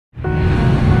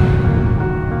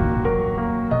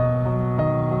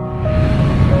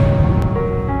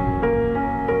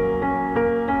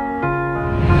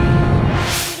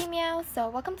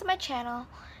welcome to my channel,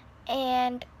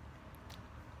 and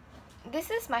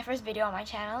this is my first video on my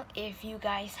channel if you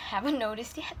guys haven't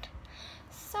noticed yet.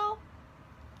 So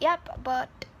yep, but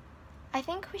I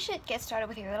think we should get started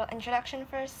with your little introduction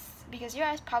first because you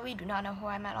guys probably do not know who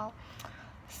I am at all.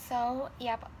 So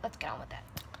yep, let's get on with that.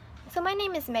 So my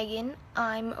name is Megan,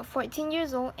 I'm 14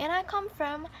 years old and I come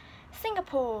from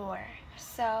Singapore.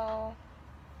 So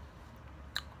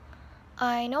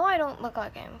I know I don't look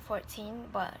like I'm 14,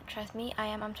 but trust me, I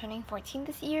am. I'm turning 14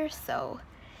 this year, so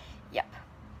yep.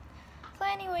 So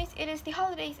anyways, it is the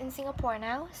holidays in Singapore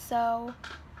now, so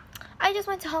I just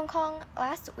went to Hong Kong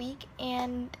last week,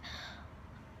 and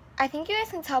I think you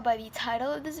guys can tell by the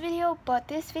title of this video, but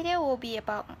this video will be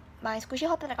about my squishy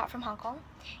haul that I got from Hong Kong,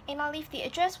 and I'll leave the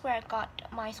address where I got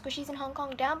my squishies in Hong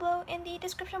Kong down below in the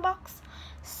description box.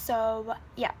 So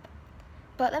yep.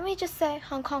 But let me just say,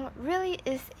 Hong Kong really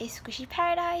is a squishy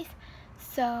paradise.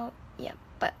 So yeah,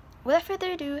 but without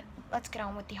further ado, let's get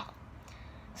on with the haul.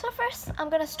 So first, I'm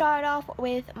gonna start off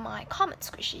with my common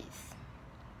squishies.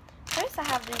 First, I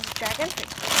have this dragon fruit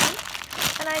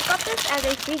squishy, and I got this as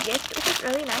a free gift, which is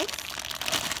really nice.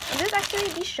 And this is actually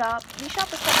the shop. The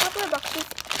shop is for a couple of boxes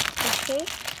this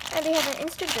case, and they have an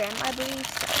Instagram, I believe.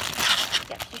 So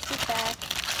yeah, you see that.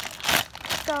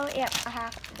 So yeah, I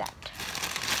have that.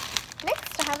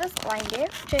 Next, I have this blinder,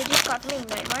 which I just got from a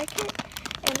night market,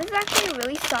 and this is actually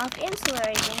really soft and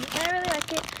solarizing, and I really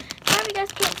like it. Sorry you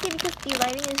guys can't see because the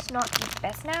lighting is not the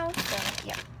best now, so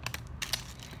yeah.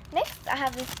 Next, I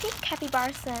have this pink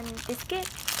capybara sun biscuit,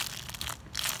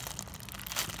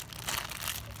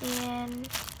 and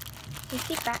you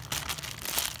see that.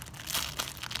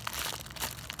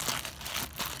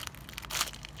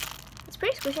 It's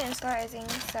pretty squishy and solarizing,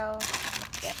 so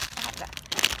yeah, I have that.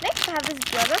 Next, I have this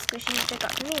Gyoza squishy, which I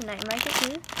got from the night market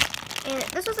too. And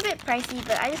this was a bit pricey,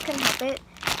 but I just couldn't help it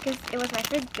because it was my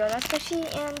first Gyoza squishy,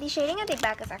 and the shading at the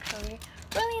back is actually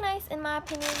really nice in my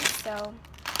opinion. So,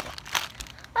 yeah.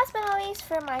 Last but not least,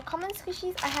 for my common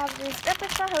squishies, I have this Pepper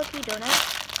Healthy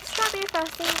Donut, strawberry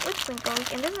frosting with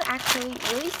sprinkles, and this is actually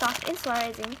really soft and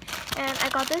solarizing. And I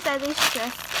got this as a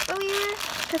stress earlier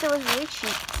because it was really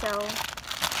cheap. So,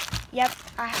 yep,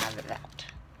 I have that.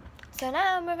 So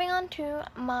now moving on to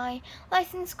my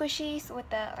licensed squishies with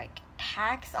the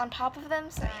tags on top of them.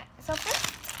 So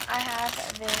first I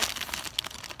have this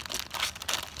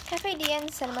Cafe Dien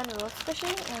cinnamon roll squishy,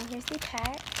 and here's the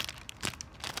tag.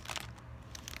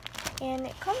 And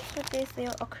it comes with this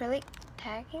little acrylic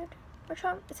tag here, which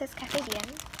one it says Cafe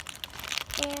Dien,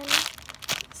 and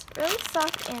it's really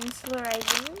soft and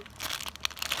solarizing.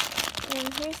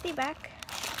 And here's the back.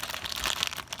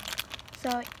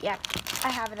 So yeah, I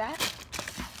have that.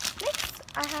 Next,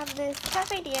 I have this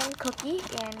Cafe Dien cookie,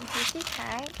 and here's the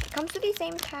tag. It comes with the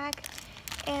same tag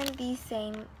and the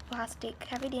same plastic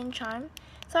Cafe Dien charm.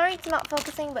 Sorry it's not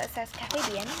focusing, but it says Cafe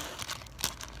Dien.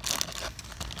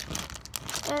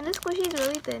 And this squishy is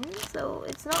really thin, so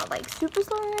it's not super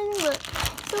solarizing, but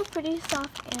still pretty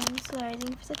soft and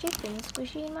solarizing for such a thin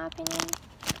squishy in my opinion.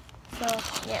 So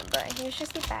yeah, but here's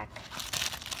just the back.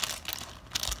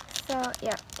 So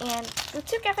yeah, and the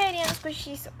two Cafe Dien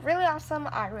squishies, really awesome.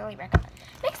 I really recommend.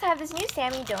 Next, I have this new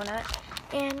Sammy donut,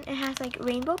 and it has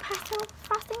rainbow pastel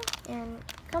frosting, and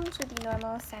it comes with the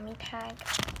normal Sammy tag,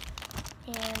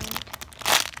 and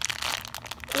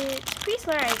it's pretty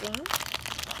solarizing.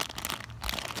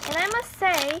 And I must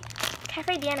say,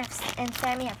 Cafe Dien and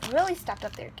Sammy have really stepped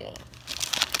up their game.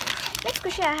 Next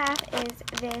squishy I have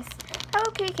is this Hello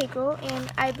Kitty cake roll,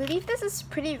 and I believe this is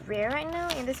pretty rare right now,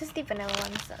 and this is the vanilla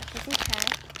one, so here's the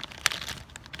tag.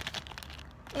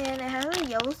 And it has a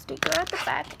yellow sticker at the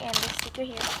back and this sticker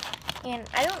here. And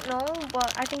I don't know,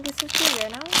 but I think this is pretty rare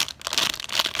now.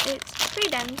 It's pretty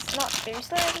dense, not very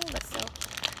solarizing, but still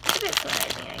it's a bit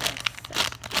solarizing, I guess.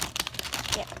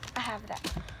 So yeah, I have that.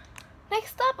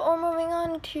 Next up, we're moving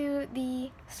on to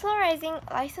the solarizing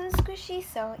licensed squishy,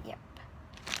 so yep.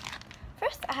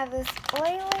 First, I have this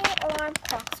Lele alarm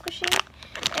clock squishy,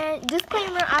 and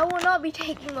disclaimer, I will not be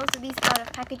taking most of these out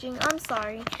of packaging, I'm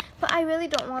sorry, but I really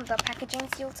don't want the packaging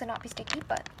seal to not be sticky,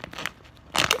 but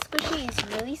this squishy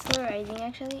is really solarizing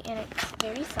actually, and it's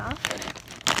very soft,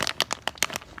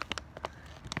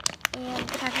 and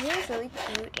the packaging is really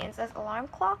cute, and it says alarm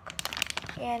clock,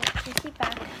 and here's the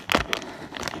back.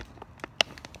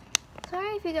 Sorry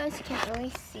if you guys can't really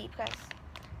see because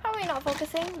probably not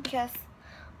focusing because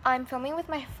I'm filming with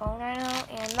my phone right now,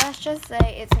 and let's just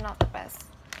say it's not the best.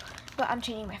 But I'm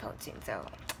changing my phone soon, so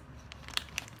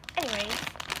anyways.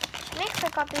 Next, I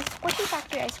got this Squishy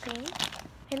Factory ice cream,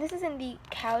 and this is in the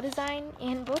cow design,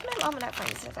 and both my mom and I find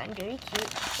this design very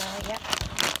cute, so yeah.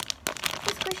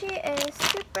 This squishy is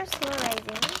super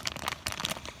solarizing,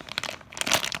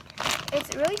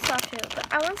 it's really soft too, but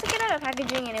I once took it out of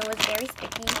packaging and it was very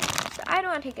sticky, so I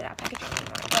don't want to take it out of packaging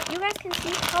anymore. But you guys can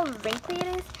see how wrinkly it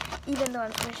is, even though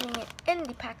I'm squishing it in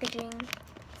the packaging.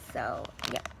 So,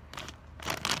 yeah.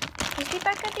 Here's the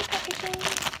back of the packaging.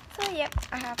 So, yep,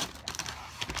 I have.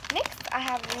 Next, I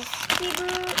have this Cebu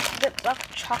Lip Lock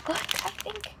chocolate, I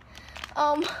think.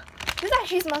 This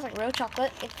actually smells like real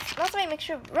chocolate. It smells like a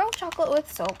mixture of real chocolate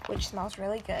with soap, which smells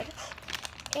really good.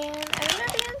 And I don't know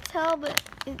if you can tell, but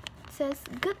it says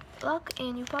good luck,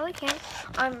 and you probably can't.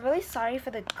 I'm really sorry for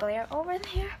the glare over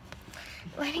there.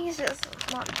 Lighting is just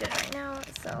not good right now,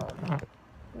 so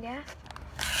yeah.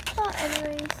 Well,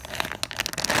 anyways,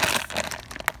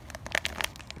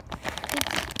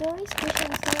 it's really squishy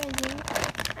and so easy.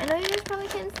 I know you guys probably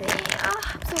can't see.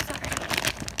 Ah, I'm so sorry.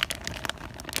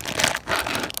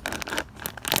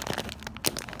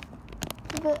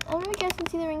 But I don't know if you guys can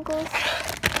see the wrinkles.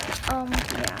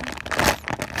 Yeah.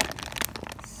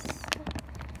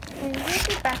 And here's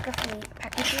the back of the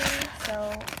packaging. So,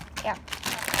 yeah.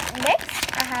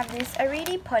 Next, I have this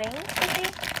Aridi pudding cookie,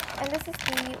 and this is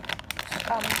the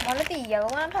one with the yellow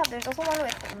one on top. There's also one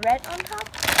with red on top.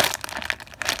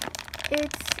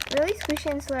 It's really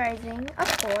squishy and solarizing,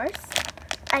 of course.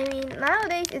 I mean,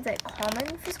 nowadays it's like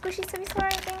common for squishies to be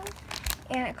solarizing,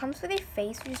 and it comes with a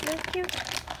face, which is really cute.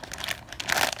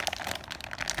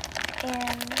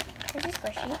 And here's the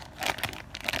squishy,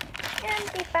 and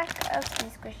the back of the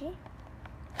squishy.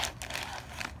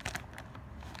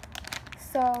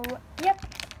 So, yep,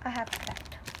 I have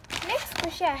that. Next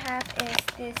squishy I have is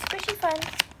this Squishy Fun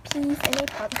Peas in a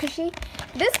Pod squishy.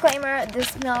 Disclaimer, this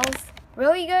smells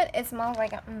really good. It smells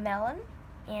like a melon,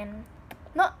 and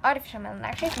not artificial melon,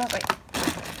 actually it smells like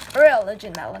real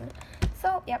legit melon.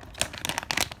 So, yep.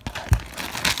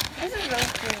 This is really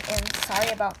cute, and sorry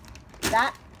about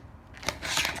that.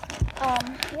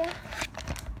 Yeah.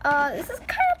 This is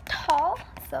kind of tall,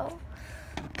 so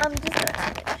I'm just gonna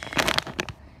finish.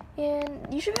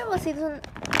 And you should be able to see this one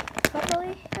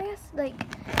properly, I guess. Like,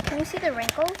 can you see the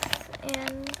wrinkles?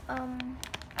 And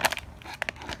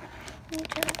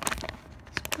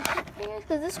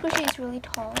because this squishy is really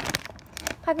tall.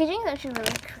 Packaging is actually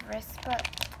really crisp, but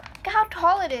look at how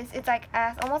tall it is. It's like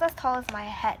almost as tall as my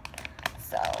head.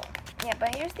 So yeah,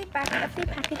 but here's the back of the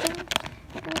packaging.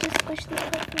 Let me just squish these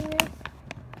up for you guys.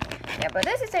 Yeah, but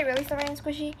this is a really stunning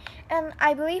squishy, and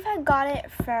I believe I got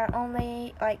it for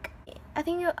only like, I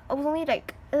think it was only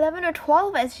like 11 or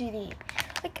 12 SGD.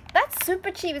 Like, that's super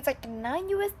cheap. It's like 9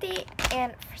 USD,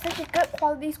 and for such a good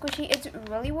quality squishy, it's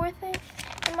really worth it,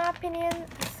 in my opinion.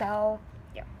 So,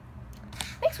 yeah.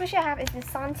 Next squishy I have is the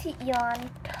Santi Elon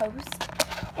Toast,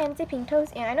 and it's a pink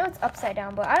toast, and I know it's upside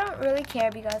down, but I don't really care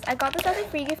because I got this as a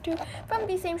free gift too from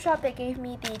the same shop that gave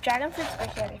me the Dragon Fruit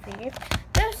squishy as a free gift.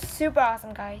 They're super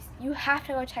awesome, guys. You have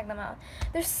to go check them out.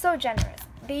 They're so generous.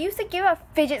 They used to give out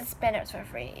fidget spinners for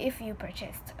free if you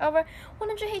purchased over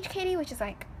 100 HKD, which is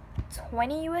like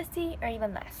 20 USD or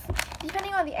even less,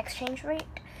 depending on the exchange rate.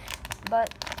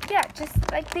 But yeah,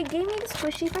 just like they gave me the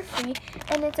squishy for free,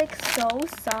 and it's like so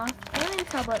soft. I don't even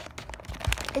tell, but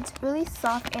it's really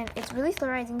soft and it's really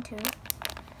solarizing too.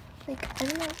 Like, I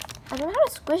don't know how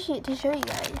to squish it to show you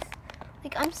guys.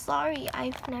 Like, I'm sorry,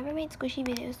 I've never made squishy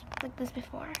videos like this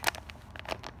before.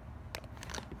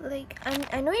 Like,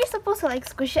 I know you're supposed to like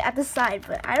squish it at the side,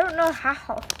 but I don't know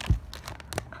how.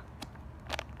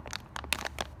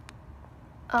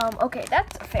 Okay,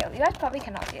 that's a fail. You guys probably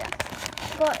cannot see that.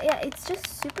 But yeah, it's just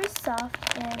super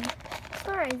soft and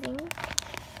solarizing,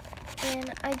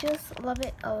 and I just love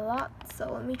it a lot.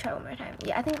 So let me try one more time.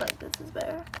 Yeah, I think like this is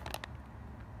better.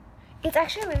 It's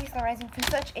actually really solarizing for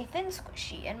such a thin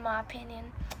squishy, in my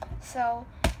opinion. So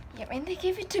yeah, and they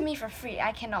gave it to me for free.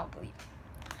 I cannot believe it.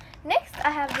 Next, I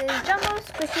have this Jumbo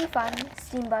Squishy Fun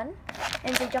Steam Bun,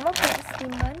 and it's a Jumbo Print Steam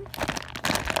Bun.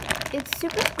 It's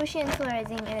super squishy and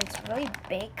solarizing, and it's really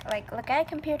big. Like, look at it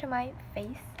compared to my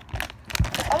face.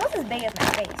 It's almost as big as my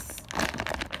face.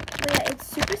 But yeah, it's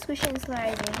super squishy and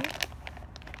solarizing.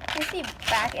 You see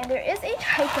back, and there is a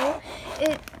title.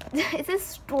 It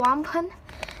says Swamp Bun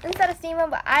instead of Steam Bun,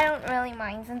 but I don't really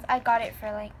mind since I got it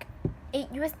for like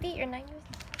 8 USD or 9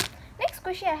 USD. Next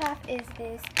squishy I have is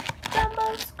this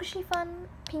Jumbo Squishy Fun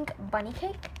Pink Bunny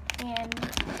Cake, and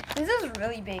this is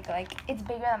really big. Like, it's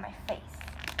bigger than my face.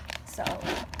 So,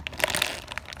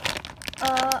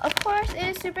 of course, it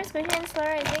is super squishy and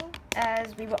solarizing,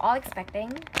 as we were all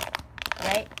expecting,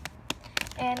 right?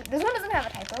 And this one doesn't have a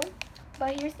typo,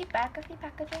 but here's the back of the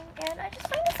packaging, and I just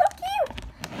find it so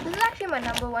cute. This is actually my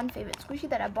 #1 favorite squishy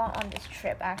that I bought on this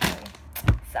trip, actually.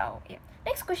 So, yeah.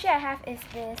 Next squishy I have is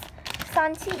this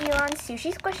Santi Elon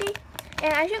Sushi Squishy.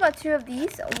 And I actually got 2 of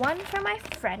these. One for my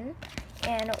friend.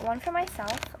 and one for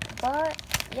myself. But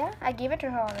yeah, I gave it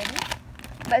to her already.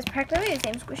 But it's practically the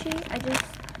same squishy.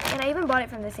 I even bought it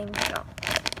from the same shop.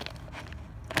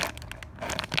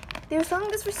 They were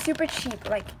selling this for super cheap,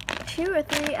 like 2 or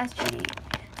 3 SGD.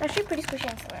 It's actually pretty squishy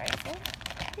and square.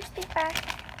 Here's the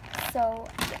back. So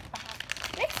yeah.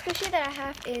 Next squishy that I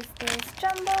have is this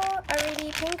Jumbo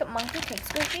already pink monkey cake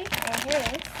squishy, and here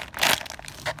it is.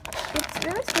 It's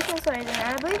really squishy and square, and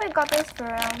I believe I got this for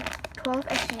around 12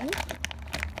 SGD.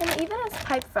 And it even has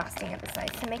pipe frosting at the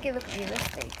sides to make it look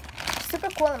realistic. Super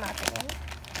cool in my opinion,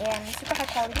 and super high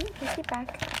quality. Here's the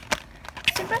back.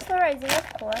 Super slow rising,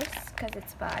 of course, because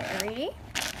it's by Already.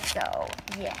 So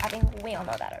yeah, I think we all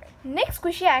know that already. Next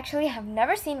squishy I actually have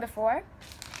never seen before.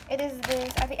 It is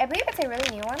this, I believe it's a really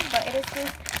new one, but it is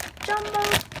this Jumbo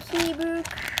Kibu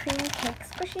cream cake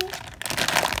squishy.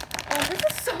 And this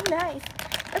is so nice.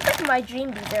 It's like my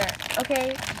dream dessert,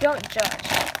 okay? Don't judge.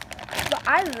 But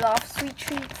I love sweet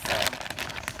treats, so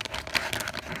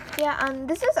yeah,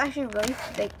 this is actually really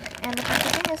thick, and the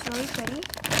packaging is really pretty.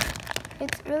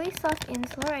 It's really soft and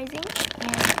slow rising,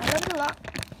 and I love it a lot.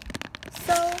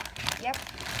 So, yep,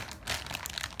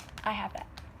 I have that.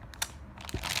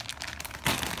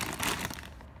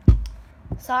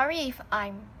 Sorry if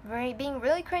I'm being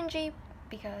really cringy,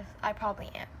 because I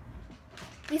probably am.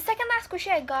 The second last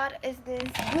squishy I got is this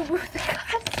Boo Boo the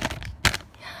Cloud.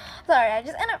 Sorry, I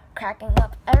just end up cracking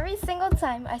up every single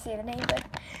time I say the name, but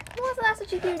when was the last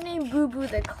squishy cute name? Boo Boo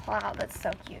the Cloud. That's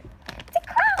so cute. It's a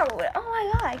cloud! Oh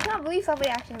my god, I cannot believe somebody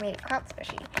actually made a cloud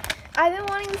squishy. I've been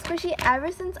wanting the squishy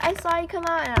ever since I saw it come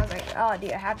out, and I was like, oh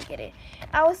dude, I have to get it.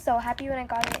 I was so happy when I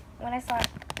got it, when I saw it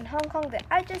in Hong Kong, that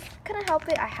I just couldn't help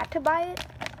it. I had to buy it.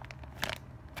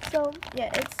 So yeah,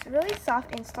 it's really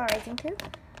soft and slow rising too.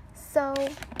 So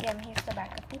yeah, here's the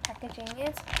back of the packaging.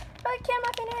 It's really cute in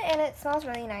my opinion, and it smells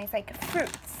really nice, like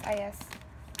fruits, I guess.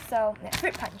 So yeah,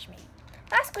 fruit punch maybe.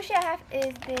 Last squishy I have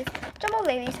is this Jumbo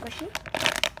Lele squishy.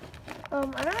 I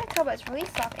don't know how to tell, but it's really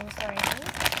soft and slow rising.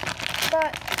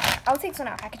 But I'll take this one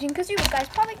out of packaging because you guys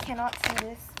probably cannot see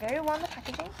this very well in the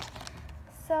packaging.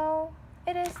 So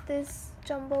it is this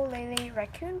Jumbo Lele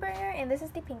Raccoon Burger, and this is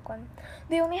the pink one.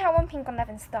 They only have one pink one left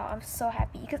in stock. I'm so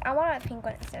happy because I wanted a pink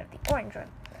one instead of the orange one.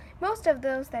 Most of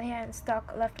those that they had in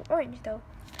stock left with orange though.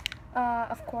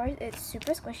 Of course, it's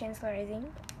super squishy and slow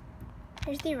rising.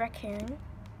 Here's the raccoon.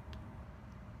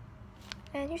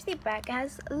 And here's the back. It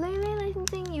has Lele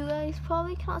licensing. You guys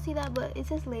probably cannot see that, but it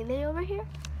says Lele over here.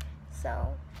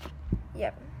 So,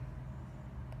 yep.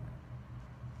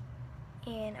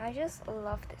 And I just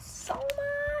love this so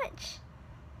much.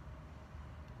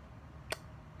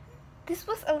 This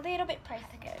was a little bit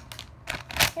pricey again.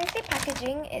 Here's the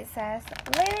packaging. It says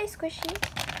Lele Squishy.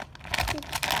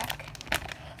 Back.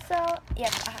 So,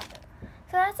 yep, I have it.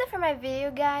 So that's it for my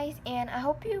video, guys. And I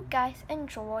hope you guys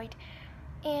enjoyed.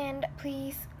 And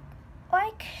please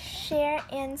like, share,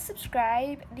 and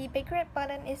subscribe. The big red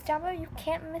button is down below. You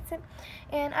can't miss it.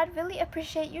 And I'd really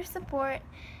appreciate your support.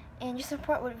 And your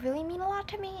support would really mean a lot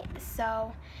to me.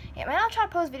 So, yeah, I'll try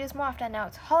to post videos more often now.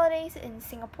 It's holidays in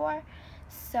Singapore.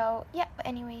 So, yeah, but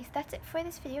anyways, that's it for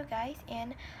this video, guys.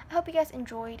 And I hope you guys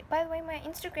enjoyed. By the way, my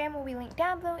Instagram will be linked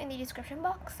down below in the description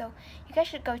box. So, you guys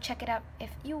should go check it out if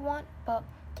you want. But,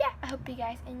 yeah, I hope you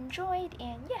guys enjoyed.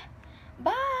 And, yeah,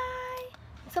 bye!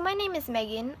 So, my name is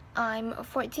Megan. I'm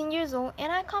 14 years old.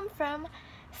 And I come from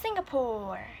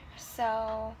Singapore.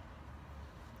 So,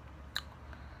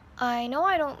 I know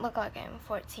I don't look like I'm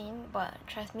 14, but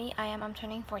trust me, I am. I'm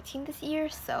turning 14 this year,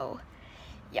 so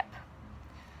yep.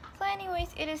 So anyways,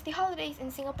 it is the holidays in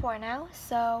Singapore now,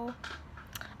 so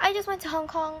I just went to Hong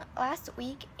Kong last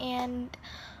week, and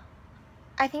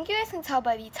I think you guys can tell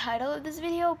by the title of this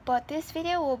video, but this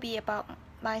video will be about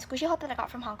my squishy haul that I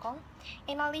got from Hong Kong,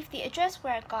 and I'll leave the address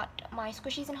where I got my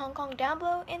squishies in Hong Kong down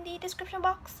below in the description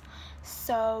box.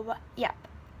 So yep.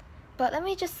 But let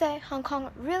me just say, Hong Kong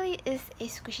really is a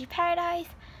squishy paradise.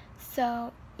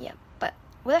 So, yeah. But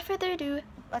without further ado,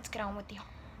 let's get on with the haul.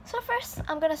 So first,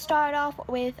 I'm going to start off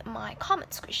with my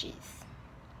comet squishies.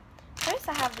 First,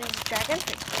 I have this dragon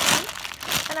fruit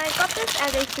squishy. And I got this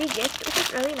as a free gift, which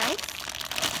is really nice.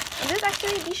 And this is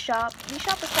actually the shop. The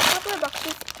shop is called Popular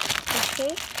Boxes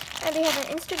HK. And they have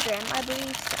an Instagram, I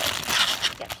believe.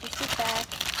 So, yeah, here's the bag.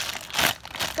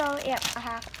 So, yeah, I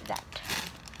have that.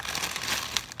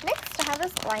 Next, I have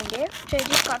this reindeer, which I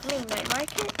just got from a night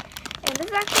market. And this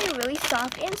is actually really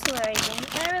soft and solarizing,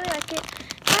 and I really like it.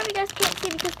 However, you guys can't see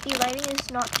because the lighting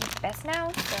is not the best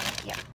now, so yeah.